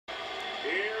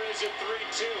Here is a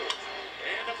 3-2.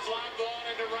 And a fly ball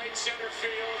into right center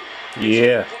field.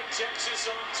 Yeah. Put Texas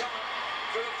on top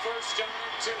for the first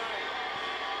time tonight.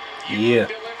 Yeah.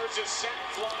 Delivers a set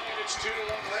fly, and it's 2-1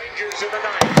 Rangers in the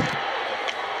ninth.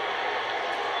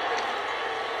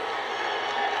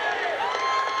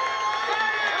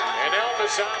 And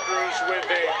Elvis Andrus with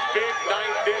a big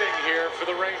ninth inning here for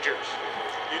the Rangers.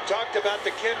 You talked about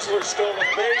the Kinsler stolen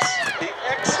base, the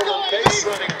excellent base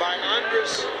running by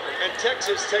Andrus, and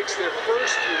Texas takes their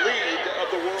first lead of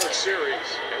the World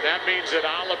Series. And that means that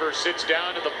Oliver sits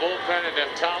down in the bullpen and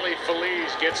Neftali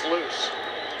Feliz gets loose.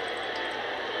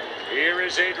 Here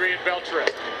is Adrian Beltre.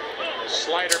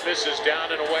 Slider misses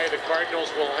down and away. The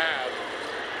Cardinals will have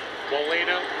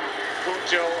Molina,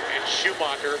 Punto, and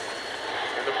Schumacher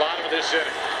in the bottom of this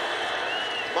inning.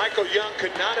 Michael Young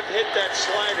could not have hit that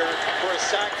slider for a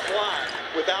sac fly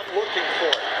without looking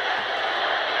for it.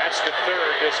 That's the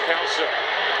third. Descalso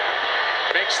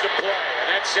makes the play, and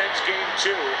that sends game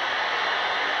 2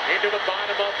 into the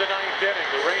bottom of the ninth inning.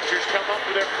 The Rangers come up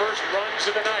with their first runs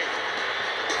of the night.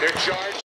 They're charged.